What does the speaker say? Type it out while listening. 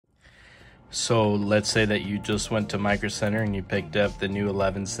So let's say that you just went to Micro Center and you picked up the new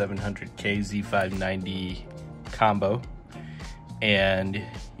 11700K Z590 combo, and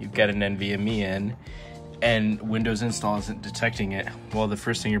you've got an NVMe in, and Windows install isn't detecting it. Well, the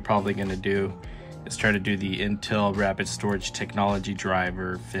first thing you're probably going to do is try to do the Intel Rapid Storage Technology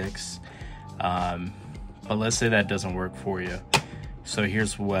driver fix. But let's say that doesn't work for you. So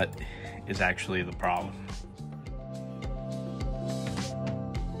here's what is actually the problem.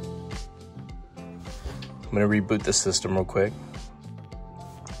 I'm going to reboot the system real quick.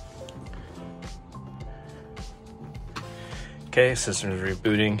 Okay, system is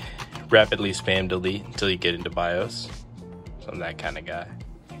rebooting. Rapidly spam delete until you get into BIOS. So I'm that kind of guy.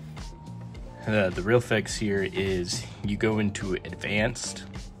 The real fix here is you go into Advanced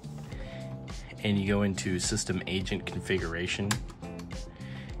and you go into System Agent Configuration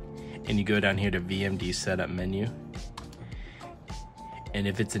and you go down here to VMD Setup menu. And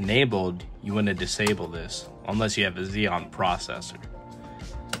if it's enabled, you want to disable this, unless you have a Xeon processor.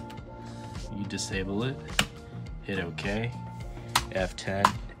 You disable it, hit OK, F10,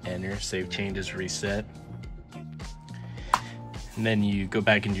 enter, save changes, reset. And then you go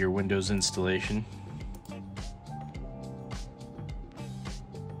back into your Windows installation.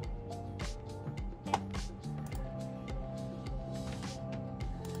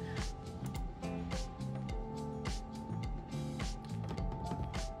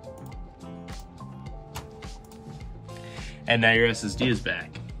 And now your SSD is back.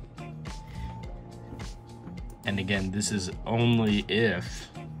 And again, this is only if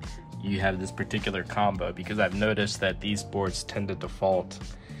you have this particular combo, because I've noticed that these boards tend to default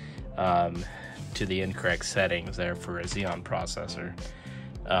to the incorrect settings there for a Xeon processor.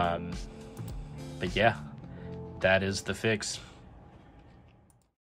 But yeah, that is the fix.